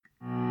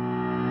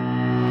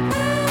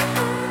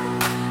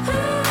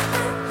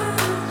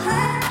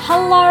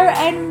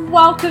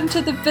welcome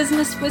to the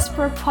Business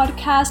Whisperer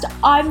podcast.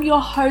 I'm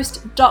your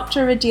host,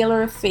 Dr.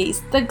 Adela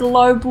Hafiz, the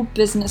Global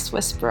Business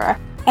Whisperer,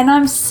 and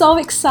I'm so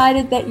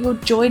excited that you're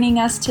joining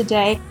us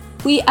today.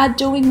 We are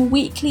doing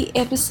weekly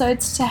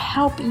episodes to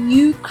help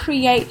you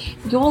create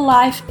your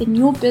life and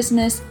your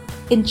business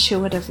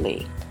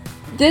intuitively.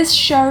 This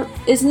show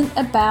isn't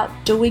about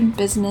doing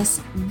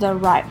business the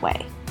right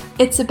way.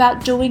 It's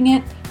about doing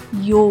it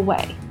your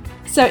way.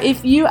 So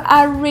if you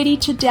are ready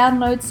to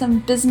download some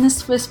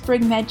business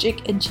whispering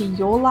magic into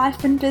your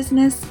life and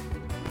business,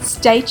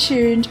 stay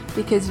tuned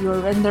because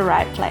you're in the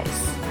right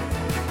place.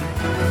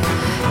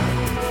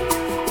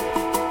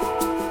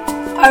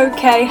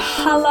 Okay,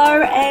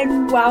 hello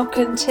and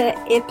welcome to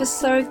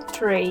episode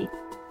 3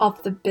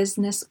 of the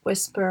Business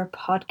Whisperer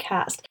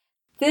podcast.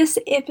 This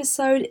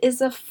episode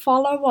is a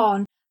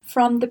follow-on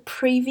from the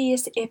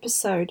previous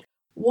episode,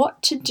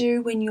 what to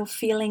do when you're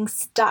feeling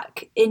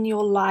stuck in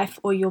your life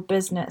or your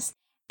business.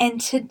 And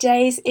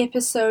today's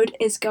episode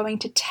is going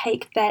to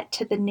take that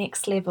to the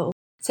next level.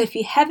 So if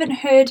you haven't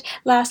heard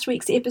last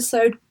week's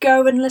episode,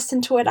 go and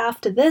listen to it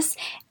after this.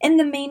 In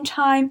the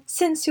meantime,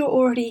 since you're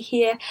already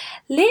here,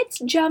 let's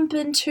jump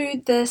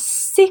into the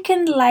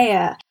second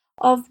layer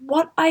of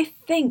what I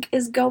think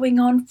is going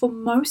on for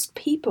most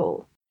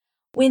people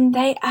when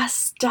they are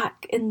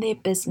stuck in their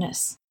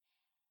business.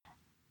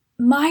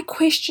 My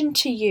question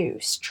to you,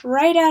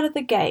 straight out of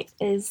the gate,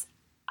 is,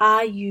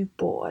 are you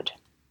bored?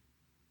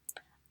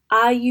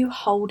 Are you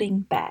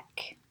holding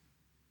back?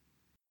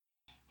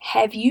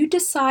 Have you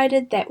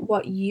decided that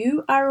what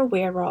you are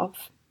aware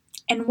of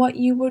and what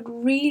you would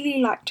really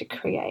like to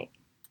create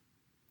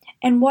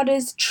and what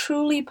is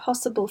truly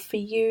possible for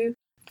you,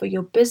 for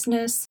your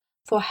business,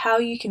 for how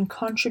you can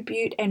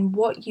contribute and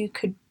what you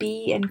could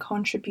be and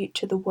contribute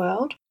to the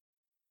world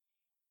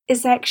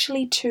is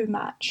actually too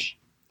much?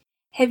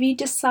 Have you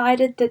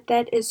decided that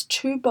that is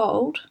too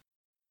bold?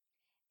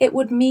 It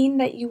would mean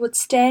that you would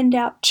stand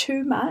out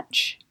too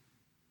much.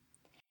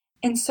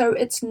 And so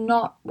it's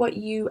not what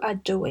you are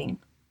doing.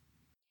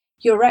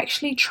 You're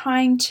actually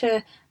trying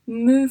to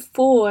move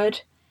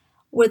forward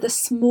with a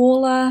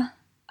smaller,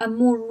 a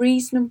more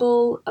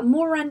reasonable, a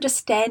more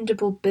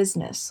understandable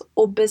business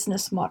or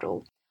business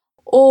model.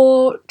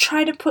 Or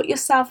try to put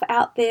yourself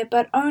out there,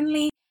 but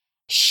only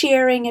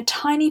sharing a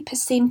tiny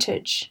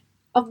percentage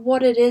of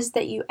what it is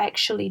that you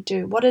actually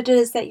do, what it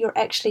is that you're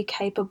actually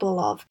capable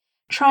of.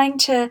 Trying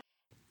to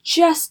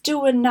just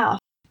do enough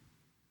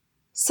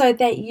so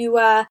that you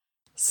are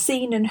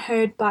seen and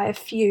heard by a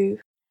few,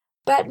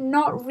 but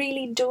not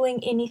really doing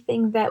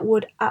anything that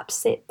would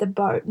upset the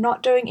boat,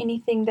 not doing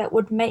anything that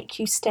would make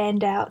you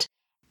stand out,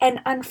 and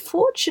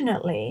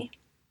unfortunately,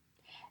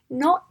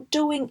 not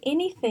doing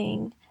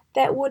anything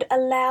that would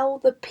allow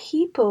the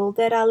people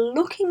that are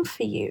looking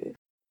for you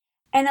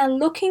and are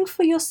looking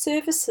for your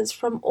services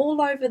from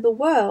all over the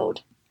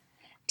world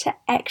to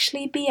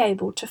actually be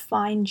able to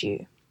find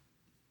you.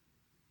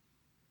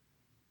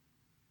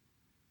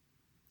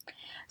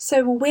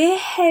 So where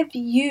have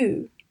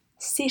you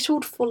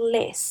settled for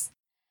less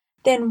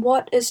than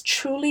what is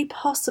truly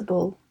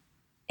possible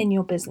in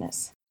your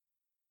business?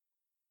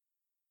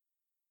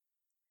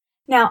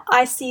 Now,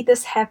 I see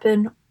this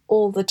happen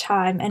all the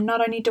time, and not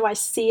only do I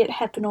see it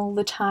happen all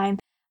the time,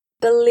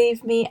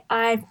 believe me,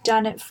 I've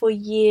done it for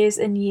years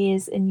and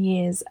years and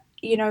years.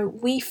 You know,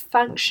 we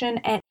function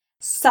at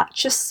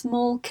such a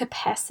small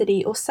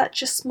capacity or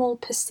such a small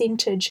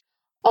percentage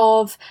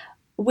of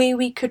where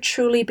we could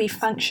truly be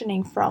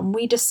functioning from.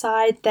 We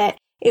decide that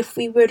if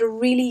we were to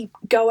really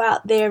go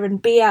out there and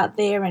be out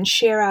there and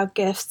share our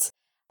gifts,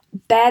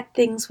 bad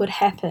things would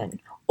happen,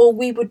 or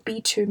we would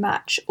be too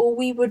much, or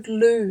we would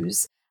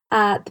lose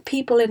the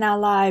people in our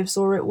lives,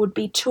 or it would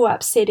be too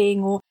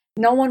upsetting, or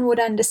no one would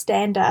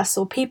understand us,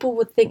 or people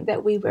would think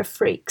that we were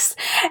freaks.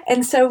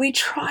 And so we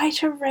try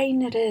to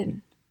rein it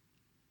in.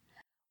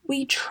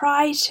 We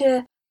try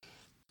to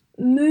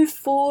move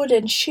forward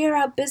and share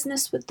our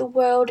business with the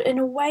world in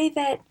a way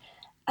that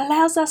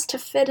allows us to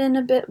fit in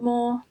a bit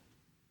more,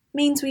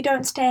 means we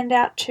don't stand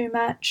out too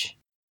much,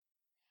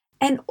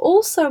 and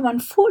also,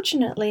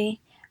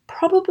 unfortunately,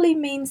 probably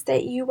means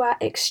that you are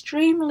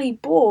extremely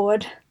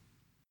bored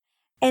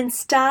and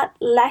start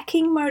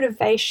lacking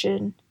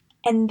motivation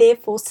and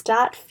therefore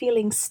start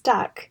feeling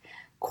stuck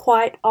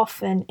quite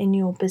often in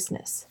your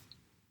business.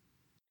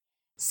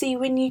 See,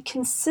 when you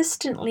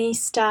consistently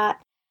start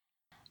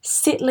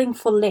settling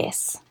for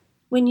less,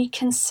 when you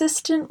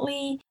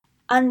consistently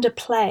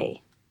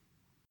underplay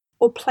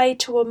or play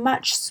to a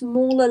much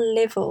smaller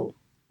level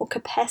or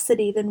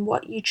capacity than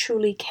what you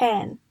truly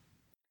can,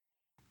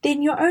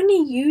 then you're only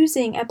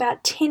using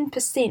about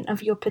 10%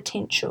 of your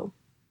potential.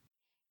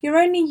 You're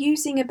only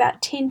using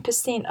about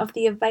 10% of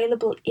the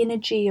available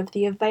energy, of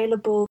the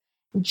available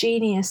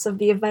genius, of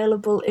the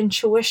available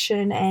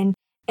intuition and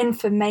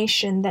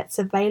information that's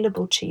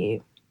available to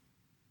you.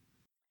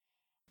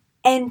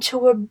 And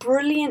to a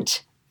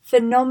brilliant,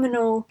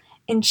 phenomenal,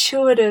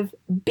 intuitive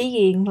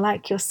being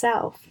like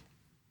yourself,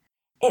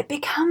 it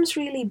becomes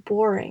really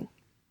boring.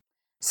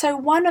 So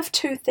one of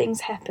two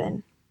things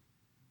happen.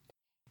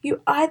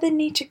 you either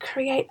need to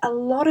create a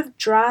lot of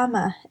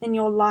drama in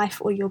your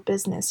life or your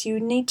business. You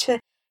need to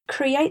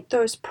create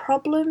those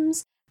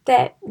problems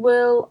that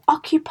will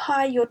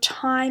occupy your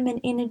time and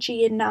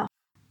energy enough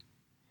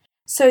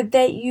so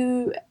that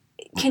you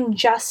can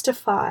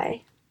justify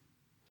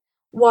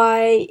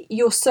why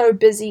you're so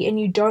busy and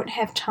you don't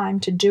have time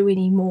to do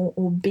anymore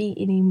or be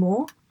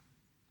anymore.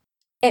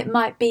 It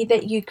might be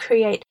that you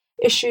create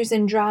issues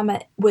and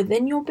drama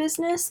within your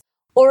business,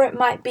 or it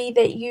might be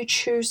that you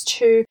choose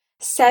to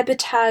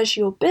sabotage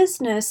your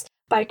business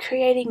by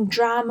creating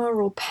drama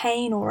or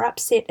pain or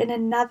upset in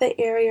another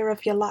area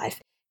of your life.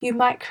 You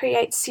might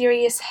create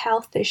serious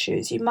health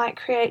issues. You might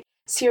create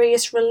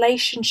serious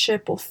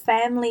relationship or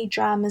family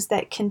dramas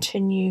that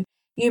continue.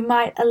 You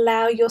might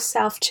allow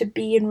yourself to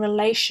be in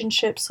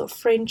relationships or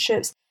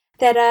friendships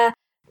that are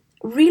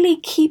really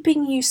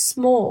keeping you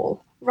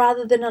small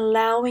rather than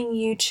allowing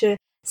you to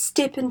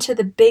step into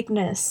the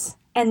bigness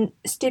and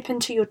step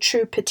into your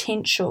true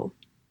potential.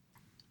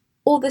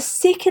 Or the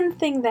second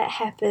thing that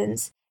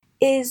happens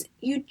is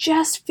you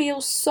just feel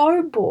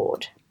so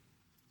bored.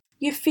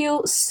 You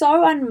feel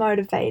so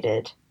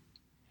unmotivated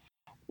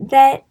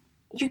that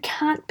you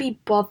can't be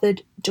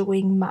bothered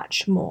doing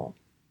much more.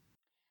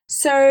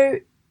 So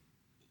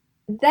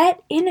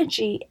that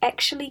energy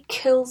actually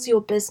kills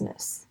your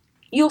business.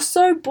 You're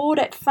so bored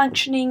at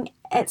functioning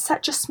at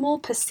such a small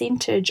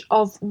percentage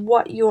of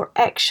what you're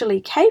actually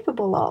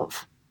capable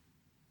of.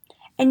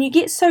 And you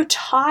get so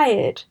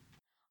tired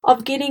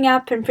of getting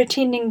up and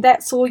pretending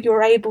that's all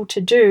you're able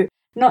to do,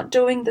 not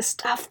doing the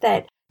stuff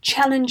that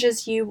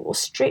challenges you or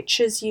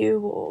stretches you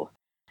or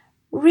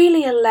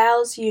really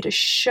allows you to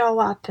show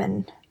up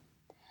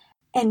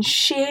and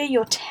share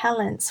your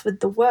talents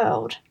with the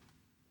world.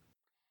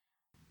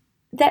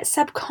 That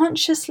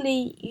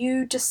subconsciously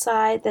you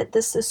decide that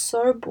this is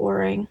so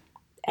boring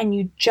and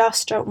you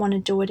just don't want to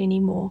do it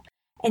anymore,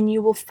 and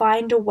you will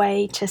find a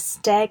way to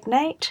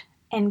stagnate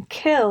and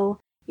kill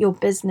your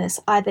business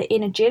either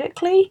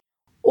energetically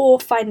or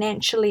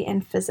financially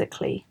and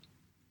physically.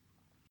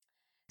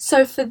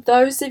 So for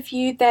those of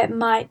you that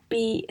might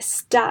be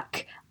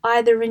stuck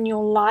either in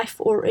your life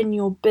or in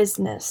your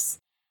business,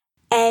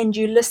 and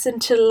you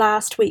listened to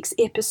last week's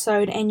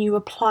episode and you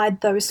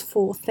applied those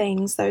 4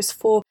 things, those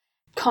 4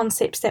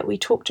 concepts that we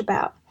talked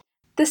about,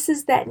 this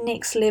is that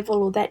next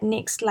level or that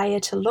next layer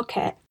to look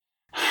at.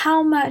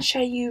 How much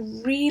are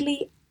you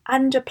really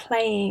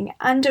underplaying,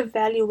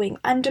 undervaluing,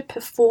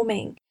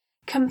 underperforming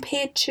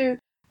compared to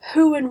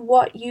who and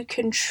what you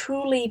can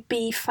truly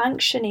be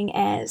functioning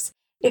as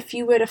if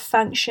you were to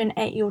function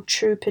at your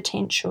true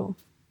potential?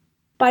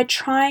 By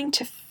trying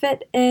to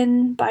fit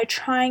in, by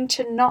trying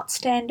to not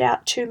stand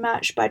out too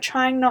much, by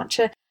trying not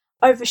to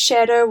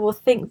overshadow or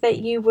think that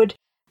you would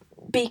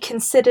be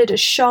considered a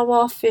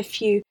show-off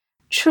if you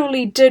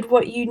truly did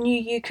what you knew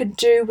you could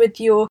do with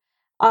your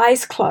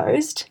eyes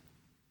closed,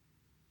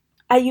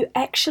 are you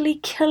actually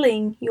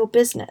killing your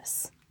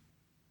business?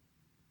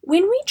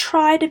 When we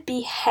try to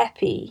be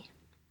happy,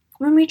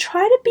 when we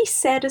try to be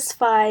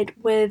satisfied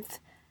with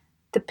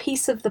the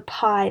piece of the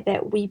pie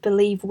that we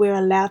believe we're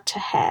allowed to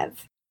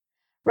have,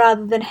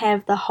 rather than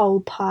have the whole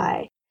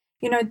pie,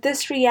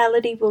 this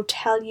reality will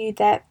tell you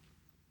that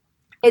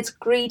it's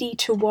greedy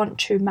to want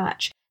too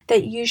much,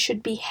 that you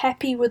should be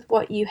happy with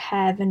what you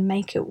have and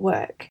make it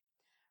work.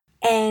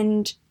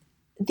 And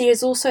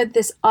there's also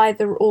this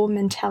either-or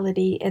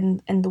mentality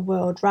in the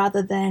world,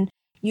 rather than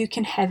you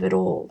can have it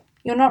all.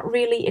 You're not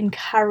really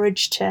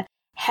encouraged to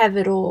have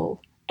it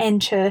all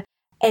and to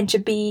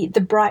be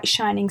the bright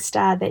shining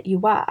star that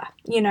you are.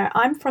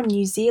 I'm from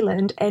New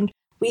Zealand, and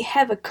we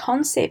have a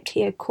concept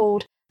here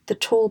called the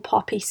tall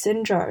poppy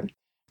syndrome.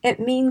 It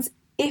means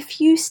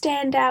if you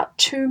stand out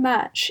too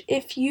much,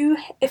 if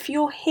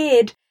your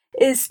head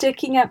is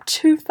sticking up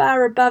too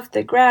far above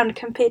the ground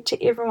compared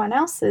to everyone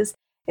else's,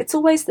 it's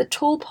always the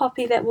tall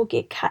poppy that will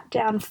get cut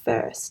down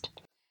first.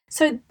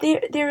 So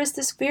there is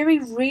this very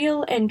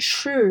real and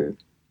true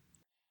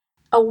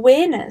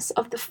awareness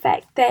of the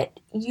fact that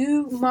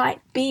you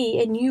might be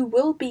and you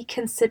will be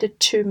considered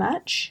too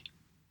much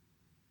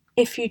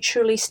if you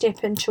truly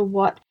step into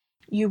what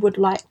you would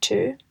like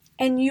to,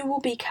 and you will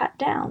be cut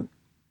down.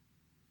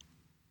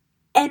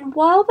 And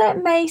while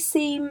that may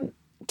seem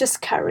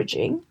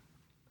discouraging,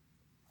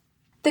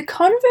 the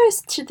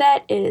converse to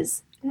that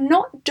is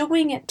not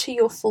doing it to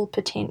your full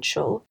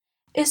potential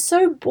is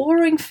so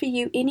boring for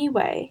you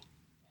anyway,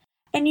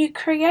 and you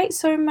create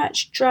so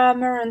much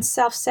drama and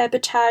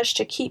self-sabotage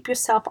to keep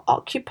yourself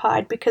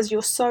occupied because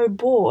you're so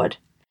bored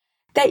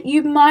that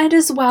you might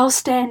as well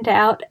stand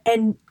out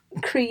and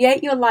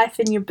create your life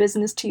and your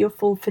business to your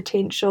full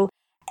potential.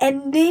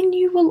 And then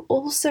you will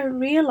also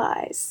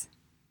realize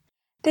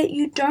that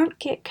you don't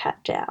get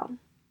cut down,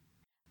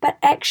 but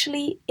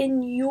actually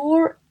in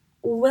your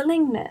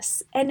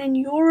willingness and in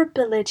your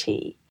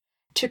ability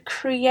to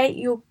create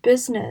your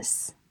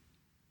business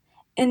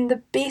in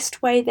the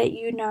best way that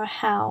you know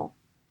how,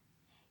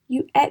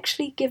 you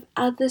actually give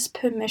others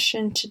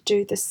permission to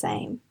do the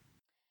same.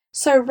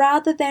 So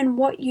rather than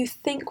what you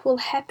think will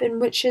happen,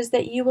 which is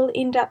that you will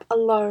end up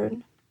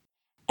alone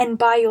and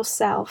by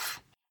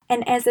yourself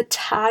and as a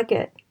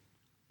target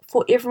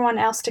for everyone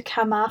else to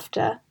come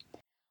after,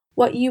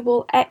 what you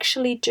will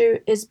actually do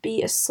is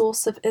be a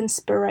source of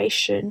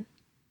inspiration.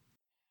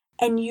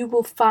 And you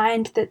will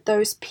find that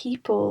those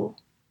people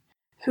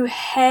who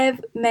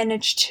have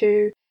managed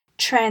to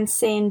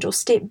transcend or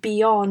step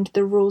beyond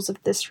the rules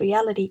of this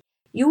reality,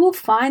 you will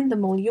find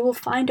them all. You will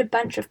find a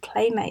bunch of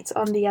playmates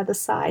on the other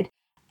side,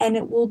 and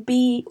it will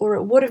be, or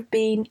it would have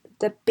been,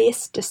 the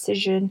best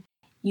decision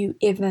you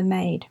ever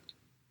made.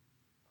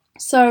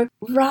 So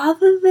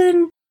rather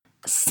than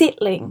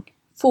settling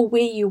for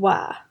where you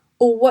are,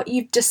 or what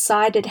you've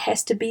decided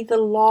has to be the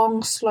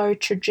long, slow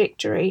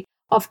trajectory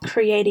of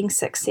creating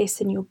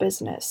success in your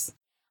business,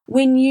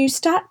 when you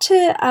start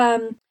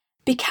to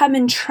become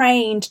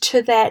entrained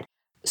to that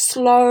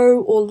slow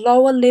or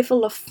lower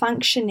level of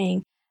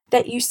functioning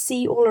that you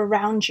see all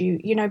around you,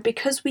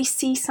 because we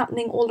see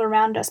something all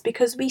around us,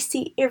 because we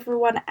see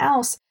everyone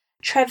else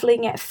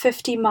traveling at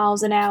 50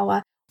 miles an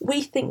hour,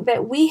 we think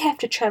that we have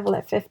to travel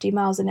at 50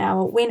 miles an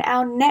hour when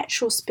our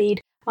natural speed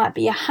might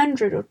be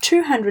 100 or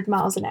 200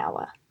 miles an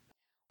hour.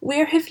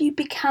 Where have you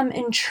become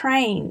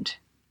entrained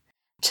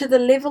to the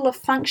level of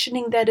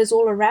functioning that is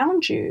all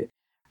around you,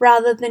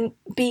 rather than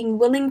being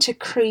willing to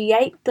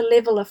create the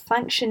level of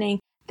functioning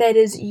that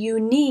is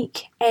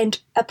unique and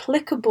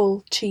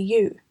applicable to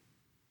you?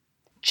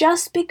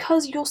 Just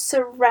because you're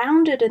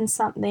surrounded in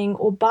something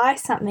or by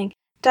something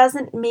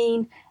doesn't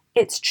mean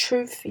it's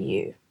true for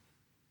you.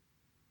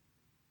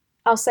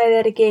 I'll say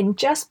that again.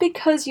 Just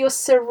because you're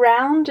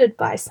surrounded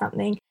by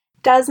something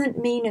doesn't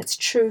mean it's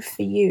true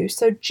for you.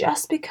 So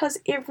just because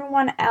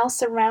everyone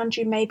else around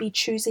you may be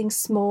choosing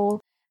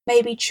small,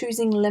 maybe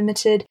choosing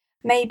limited,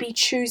 maybe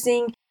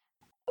choosing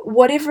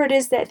whatever it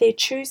is that they're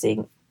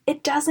choosing,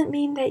 it doesn't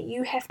mean that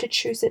you have to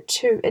choose it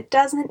too. It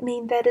doesn't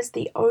mean that is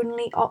the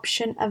only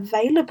option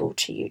available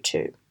to you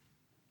too.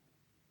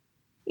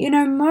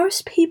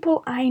 Most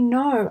people I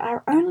know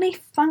are only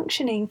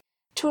functioning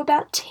to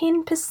about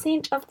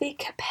 10% of their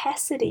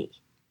capacity.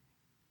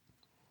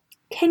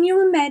 Can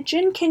you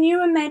imagine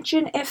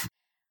if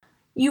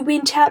you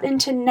went out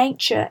into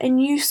nature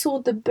and you saw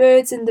the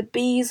birds and the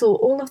bees or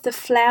all of the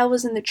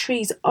flowers and the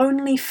trees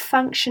only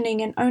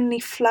functioning and only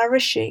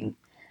flourishing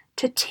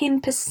to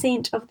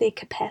 10% of their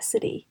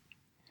capacity?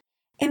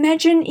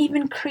 Imagine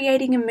even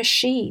creating a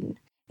machine.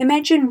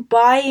 Imagine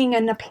buying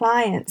an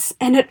appliance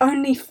and it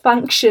only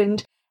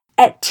functioned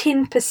at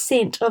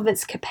 10% of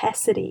its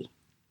capacity.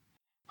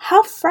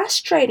 How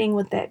frustrating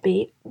would that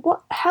be?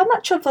 How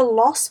much of a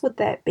loss would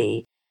that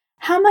be?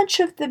 How much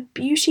of the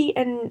beauty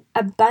and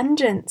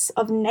abundance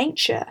of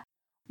nature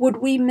would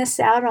we miss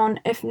out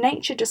on if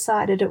nature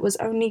decided it was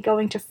only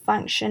going to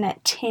function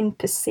at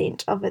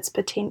 10% of its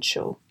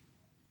potential?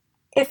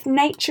 If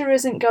nature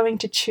isn't going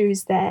to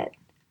choose that,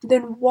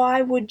 then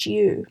why would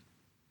you?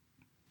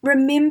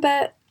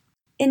 Remember,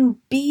 in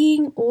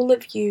being all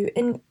of you,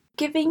 in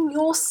giving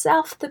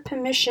yourself the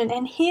permission,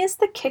 and here's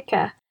the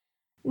kicker,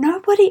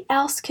 nobody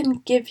else can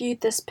give you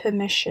this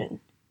permission.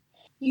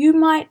 You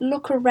might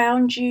look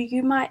around you,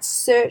 you might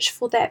search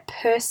for that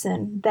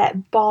person,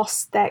 that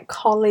boss, that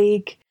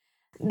colleague,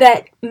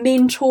 that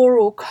mentor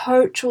or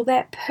coach, or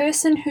that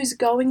person who's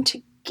going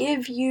to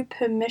give you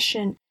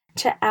permission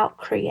to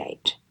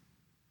outcreate.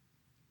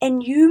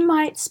 And you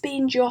might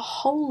spend your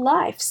whole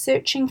life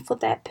searching for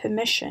that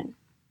permission.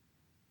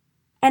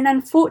 And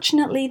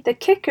unfortunately, the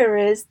kicker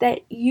is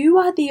that you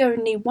are the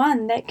only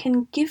one that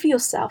can give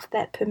yourself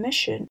that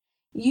permission.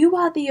 You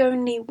are the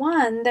only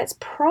one that's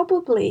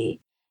probably,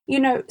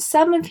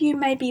 some of you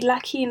may be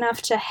lucky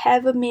enough to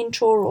have a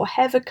mentor or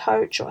have a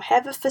coach or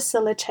have a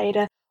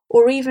facilitator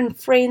or even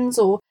friends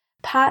or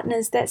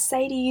partners that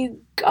say to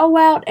you, go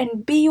out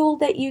and be all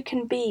that you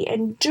can be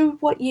and do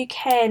what you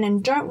can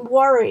and don't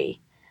worry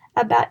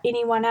about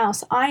anyone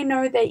else. I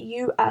know that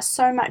you are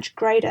so much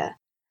greater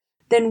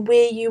than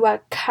where you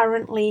are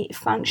currently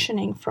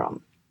functioning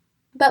from.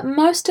 But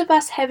most of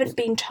us haven't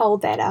been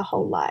told that our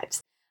whole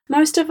lives.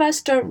 Most of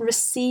us don't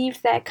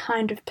receive that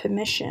kind of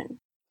permission.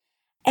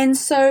 And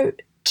so,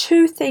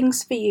 2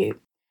 things for you.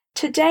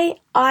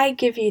 Today, I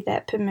give you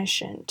that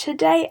permission.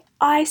 Today,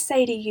 I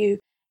say to you,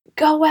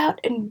 go out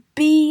and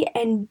be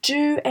and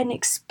do and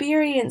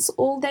experience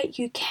all that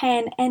you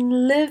can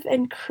and live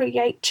and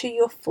create to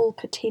your full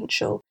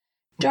potential.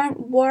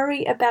 Don't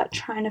worry about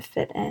trying to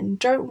fit in.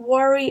 Don't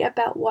worry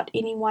about what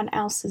anyone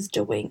else is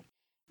doing.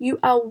 You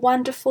are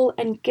wonderful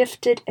and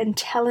gifted and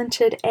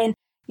talented, and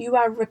you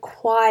are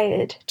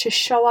required to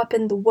show up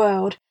in the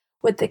world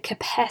with the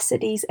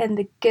capacities and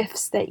the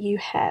gifts that you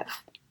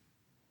have.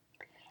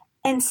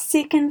 And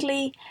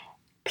secondly,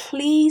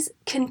 please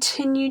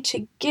continue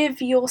to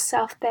give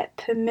yourself that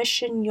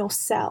permission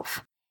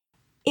yourself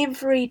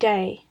every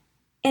day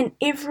in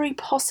every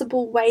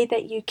possible way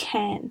that you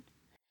can,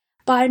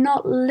 by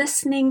not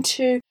listening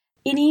to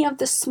any of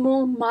the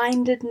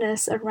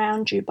small-mindedness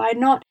around you, by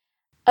not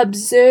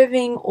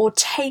observing or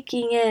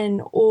taking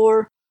in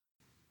or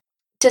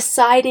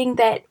deciding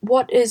that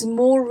what is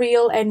more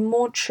real and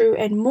more true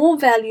and more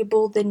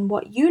valuable than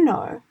what you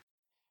know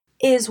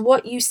is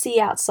what you see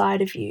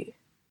outside of you.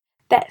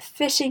 that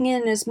fitting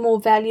in is more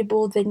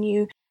valuable than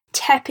you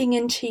tapping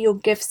into your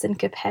gifts and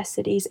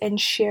capacities and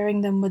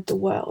sharing them with the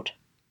world.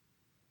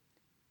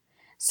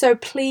 So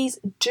please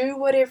do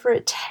whatever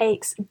it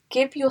takes.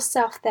 Give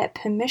yourself that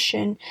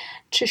permission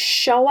to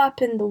show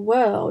up in the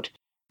world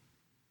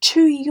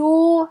to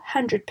your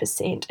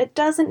 100%. It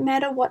doesn't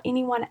matter what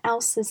anyone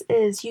else's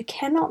is. You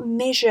cannot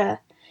measure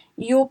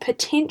your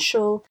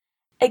potential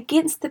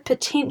against the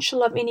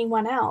potential of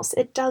anyone else.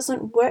 It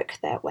doesn't work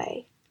that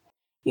way.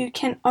 You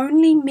can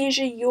only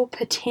measure your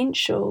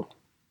potential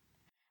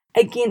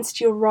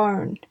against your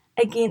own,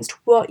 against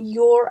what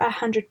your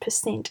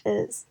 100%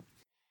 is.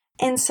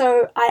 And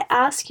so I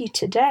ask you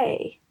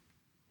today,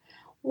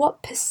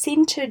 what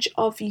percentage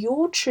of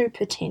your true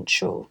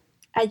potential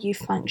are you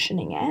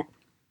functioning at?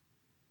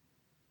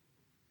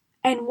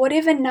 And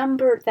whatever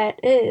number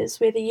that is,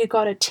 whether you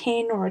got a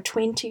 10 or a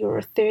 20 or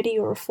a 30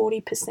 or a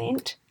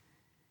 40%,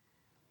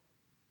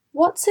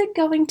 what's it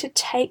going to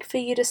take for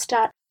you to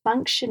start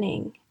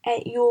functioning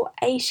at your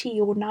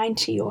 80 or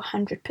 90 or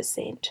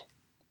 100%?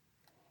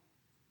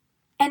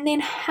 And then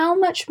how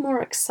much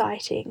more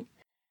exciting,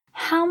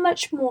 how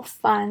much more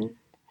fun,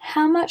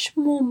 how much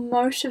more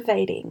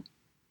motivating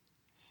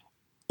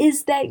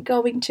is that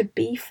going to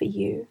be for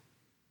you?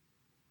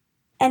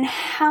 And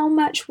how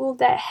much will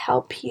that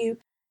help you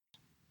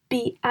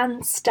be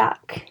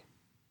unstuck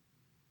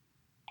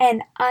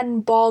and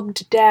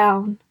unbogged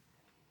down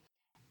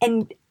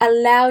and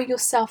allow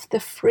yourself the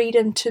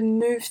freedom to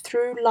move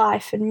through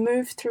life and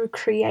move through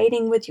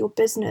creating with your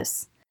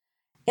business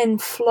in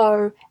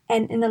flow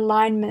and in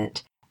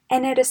alignment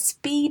and at a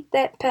speed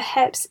that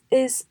perhaps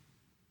is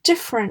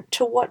different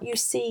to what you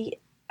see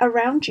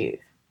around you?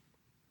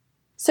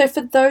 So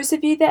for those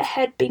of you that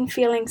had been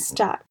feeling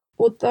stuck,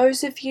 or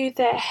those of you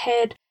that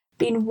had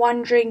been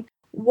wondering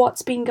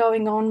what's been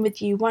going on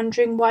with you,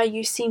 wondering why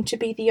you seem to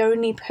be the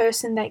only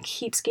person that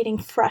keeps getting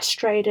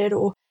frustrated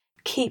or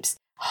keeps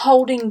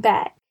holding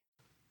back,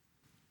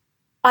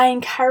 I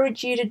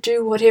encourage you to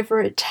do whatever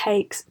it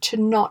takes to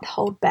not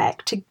hold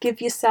back, to give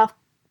yourself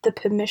the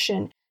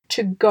permission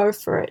to go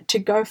for it, to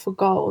go for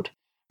gold,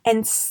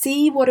 and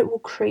see what it will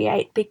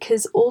create,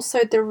 because also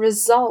the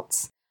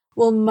results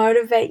will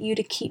motivate you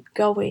to keep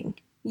going.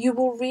 You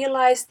will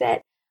realize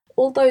that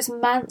all those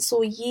months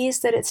or years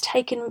that it's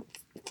taken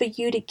for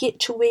you to get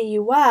to where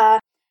you are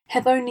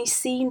have only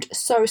seemed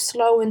so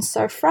slow and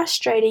so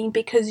frustrating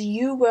because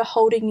you were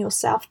holding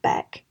yourself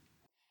back.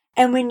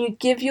 And when you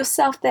give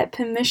yourself that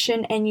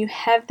permission and you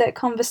have that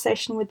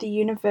conversation with the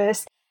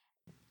universe,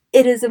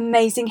 it is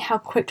amazing how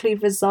quickly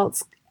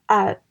results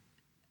are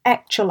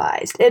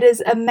actualized. It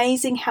is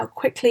amazing how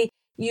quickly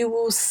you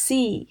will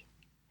see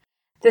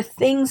the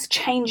things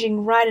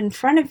changing right in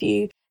front of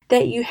you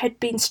that you had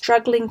been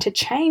struggling to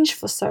change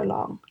for so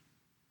long.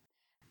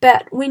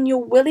 But when you're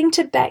willing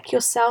to back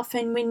yourself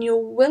and when you're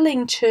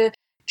willing to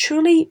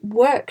truly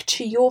work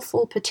to your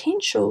full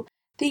potential,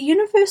 the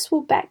universe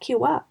will back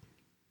you up.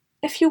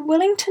 If you're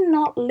willing to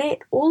not let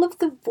all of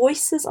the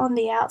voices on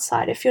the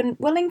outside, if you're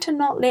willing to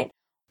not let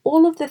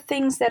all of the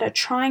things that are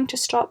trying to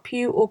stop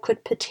you or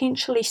could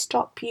potentially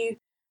stop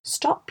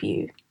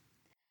you,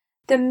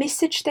 the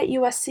message that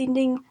you are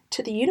sending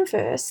to the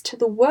universe, to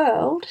the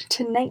world,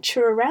 to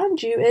nature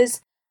around you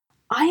is,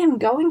 I am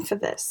going for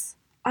this.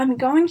 I'm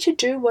going to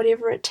do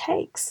whatever it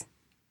takes.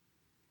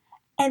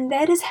 And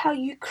that is how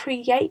you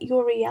create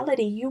your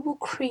reality. You will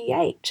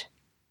create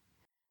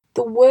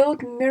the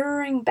world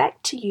mirroring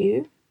back to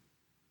you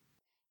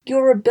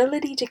your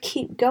ability to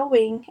keep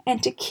going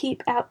and to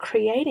keep out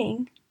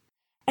creating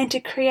and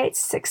to create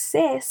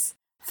success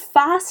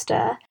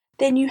faster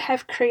than you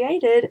have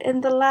created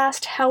in the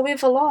last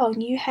however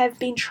long you have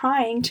been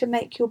trying to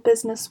make your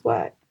business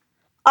work.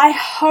 I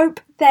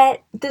hope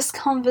that this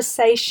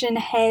conversation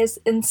has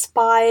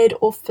inspired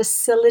or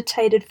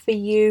facilitated for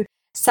you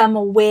some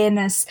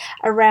awareness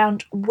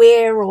around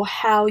where or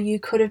how you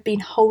could have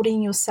been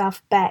holding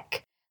yourself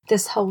back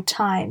this whole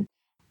time,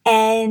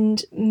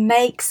 and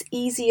makes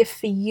easier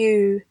for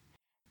you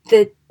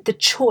the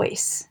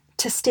choice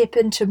to step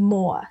into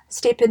more,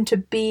 step into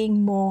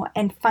being more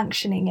and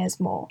functioning as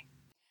more.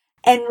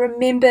 And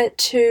remember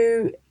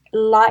to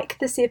like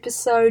this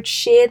episode,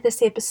 share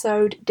this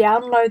episode,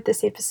 download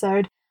this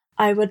episode.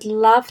 I would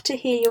love to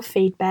hear your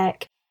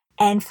feedback.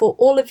 And for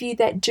all of you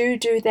that do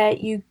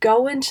that, you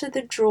go into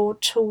the draw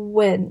to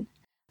win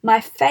my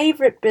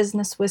favorite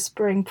Business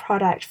Whispering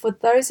product. For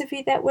those of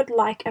you that would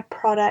like a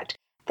product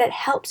that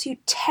helps you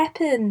tap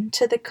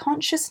into the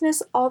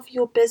consciousness of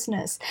your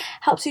business,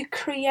 helps you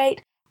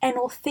create an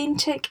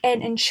authentic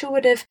and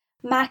intuitive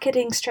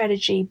marketing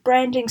strategy,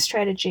 branding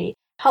strategy,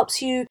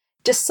 helps you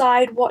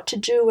decide what to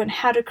do and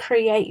how to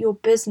create your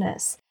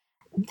business.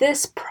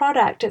 This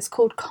product, it's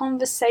called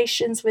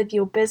Conversations with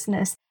Your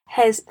Business,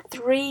 has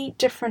 3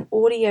 different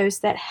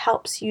audios that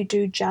helps you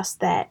do just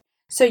that.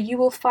 So you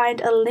will find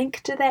a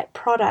link to that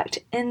product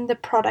in the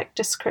product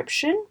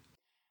description.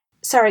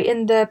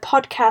 In the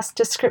podcast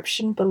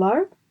description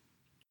below.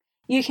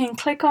 You can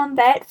click on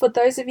that. For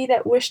those of you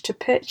that wish to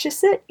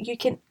purchase it, you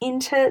can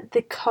enter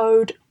the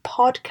code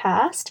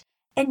podcast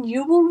and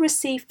you will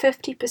receive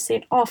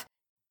 50% off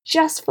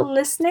just for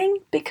listening,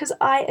 because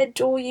I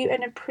adore you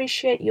and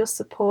appreciate your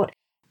support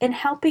in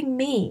helping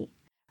me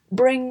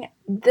bring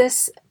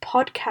this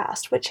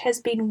podcast, which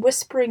has been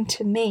whispering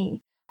to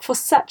me for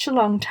such a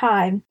long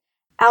time,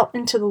 out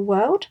into the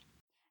world.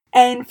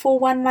 And for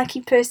one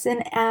lucky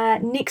person,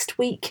 next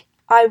week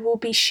I will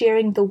be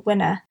sharing the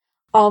winner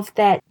of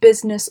that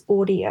business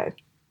audio.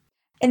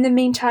 In the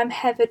meantime,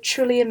 have a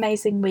truly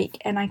amazing week,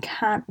 and I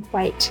can't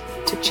wait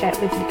to chat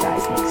with you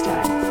guys next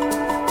time.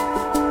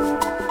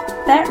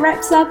 That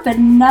wraps up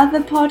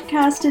another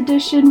podcast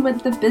edition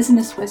with the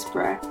Business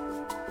Whisperer.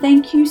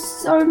 Thank you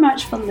so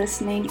much for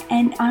listening,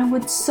 and I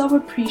would so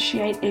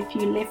appreciate if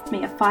you left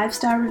me a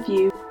 5-star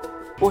review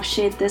or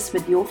shared this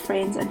with your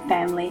friends and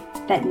family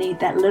that need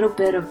that little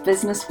bit of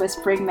business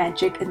whispering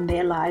magic in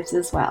their lives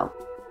as well.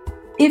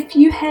 If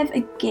you have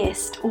a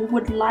guest or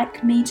would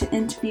like me to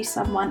interview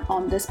someone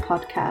on this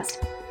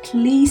podcast,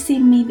 please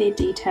send me their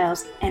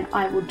details and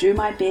I will do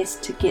my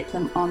best to get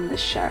them on the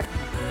show.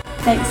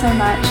 Thanks so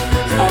much,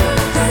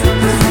 and see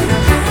you soon.